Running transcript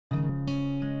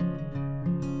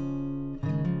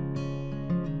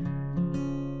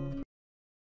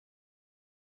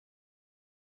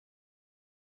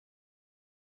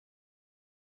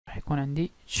راح يكون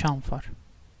عندي شامفر،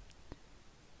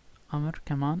 أمر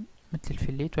كمان مثل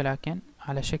الفليت ولكن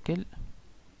على شكل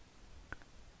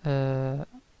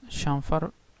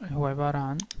الشامفر هو عبارة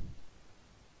عن،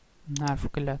 نعرفه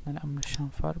كلاتنا الأمر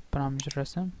الشامفر برامج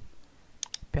الرسم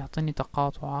بيعطيني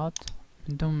تقاطعات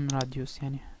من دون راديوس.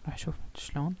 يعني راح اشوف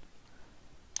شلون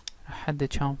راح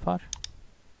احدد شامفر،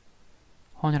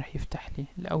 هون راح يفتح لي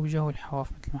الأوجه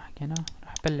والحواف مثل ما حكينا.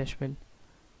 راح بلش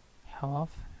بالحواف،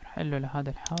 راح اقول له لهذا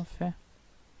الحافة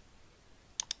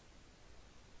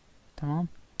تمام،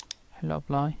 حلو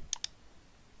ابلاي،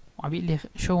 وعبيقول لي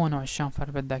شو هو نوع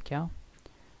الشامفر بدك اياه،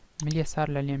 من اليسار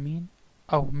لليمين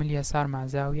او من اليسار مع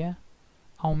زاوية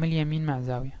او من اليمين مع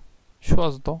زاوية. شو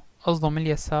قصده؟ قصده من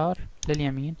اليسار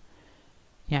لليمين،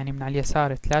 يعني من على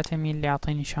اليسار 3 ميلي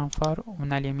يعطيني شامفر،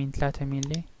 ومن على اليمين 3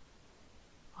 ميلي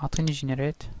اعطيني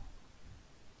جنريت.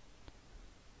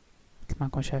 مثل ما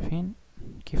انكم شايفين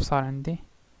كيف صار عندي،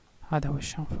 هذا هو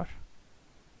الشامفر.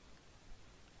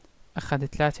 اخذ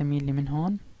 3 ميلي من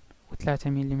هون و3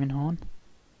 ميلي من هون،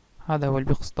 هذا هو اللي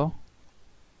بيقصده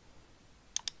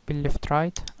بالليفت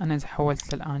رايت. انا اذا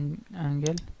حولت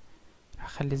للانجل راح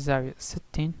اخلي الزاوية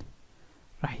 60،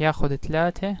 راح ياخد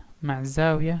 3 مع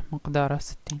زاوية مقدارها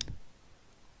 60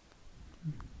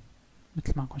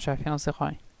 مثل ما انكم شايفين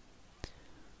اصدقائي.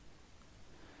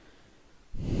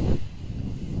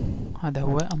 هذا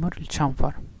هو امر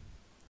الشامفر.